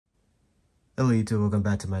Hello YouTube, welcome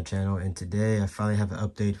back to my channel, and today I finally have an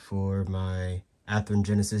update for my Athearn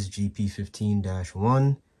Genesis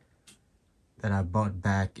GP15-1 that I bought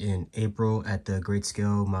back in April at the Great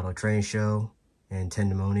Scale Model Train Show in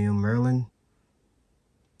Tendemonium, Maryland.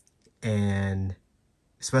 And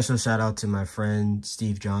special shout out to my friend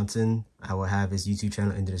Steve Johnson. I will have his YouTube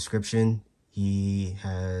channel in the description. He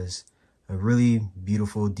has a really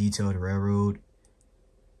beautiful detailed railroad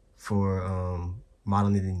for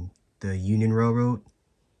modeling the Union Railroad,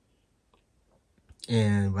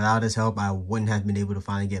 and without his help I wouldn't have been able to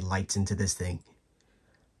finally get lights into this thing.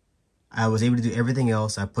 I was able to do everything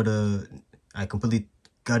else. I completely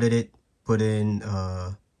gutted it, put in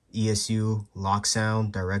ESU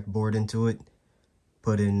Loksound direct board into it,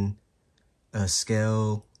 put in a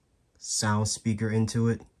scale sound speaker into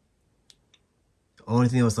it. The only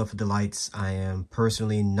thing that was left with the lights, I am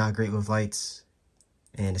personally not great with lights,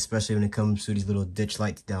 and especially when it comes to these little ditch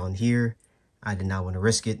lights down here, I did not want to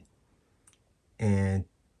risk it. And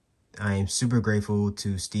I am super grateful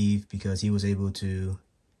to Steve because he was able to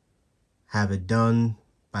have it done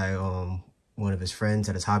by one of his friends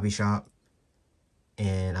at his hobby shop,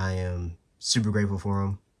 and I am super grateful for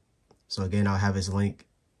him. So again, I'll have his link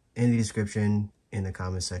in the description, in the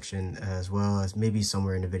comment section, as well as maybe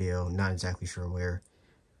somewhere in the video, not exactly sure where,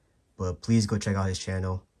 but please go check out his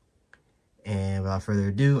channel. And without further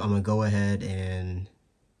ado, I'm going to go ahead and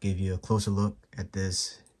give you a closer look at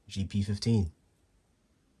this GP15.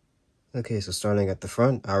 Okay, so starting at the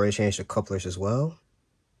front, I already changed the couplers as well.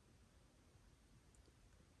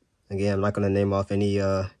 Again, I'm not going to name off any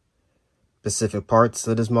specific parts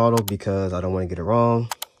of this model because I don't want to get it wrong.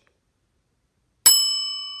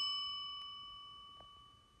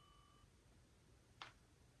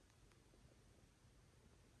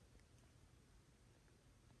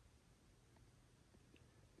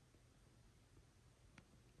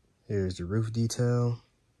 Here's the roof detail.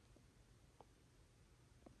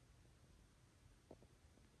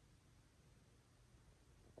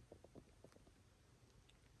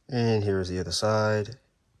 And here's the other side.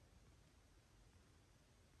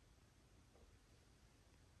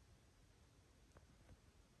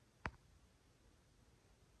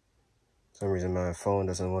 For some reason my phone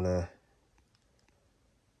doesn't want to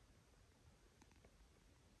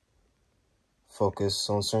focus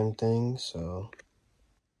on certain things, so.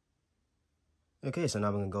 Okay, so now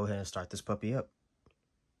I'm going to go ahead and start this puppy up.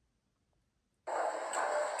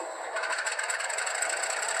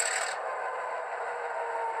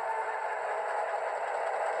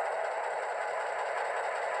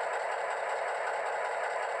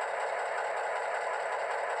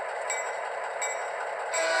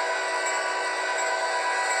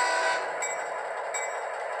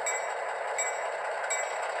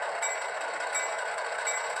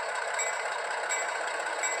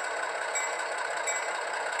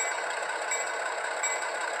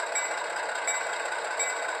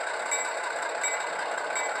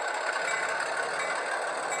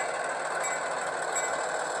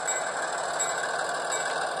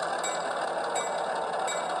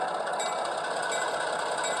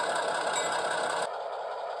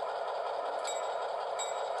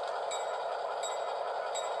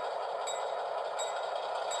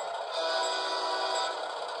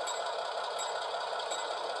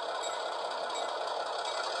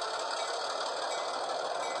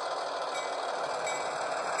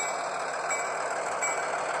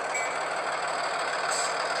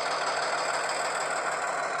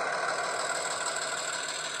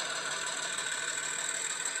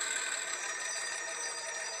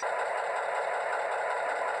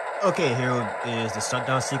 Okay, here is the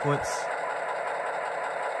shutdown sequence.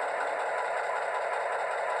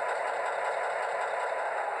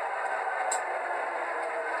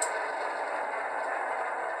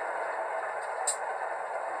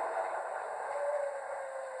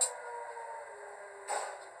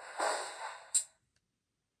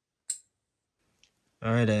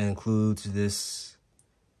 Alright, that includes this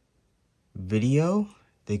video.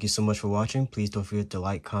 Thank you so much for watching. Please don't forget to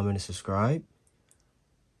like, comment, and subscribe.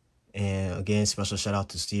 And again, special shout out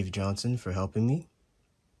to Steve Johnson for helping me.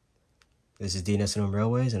 This is DS&M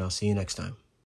Railways, and I'll see you next time.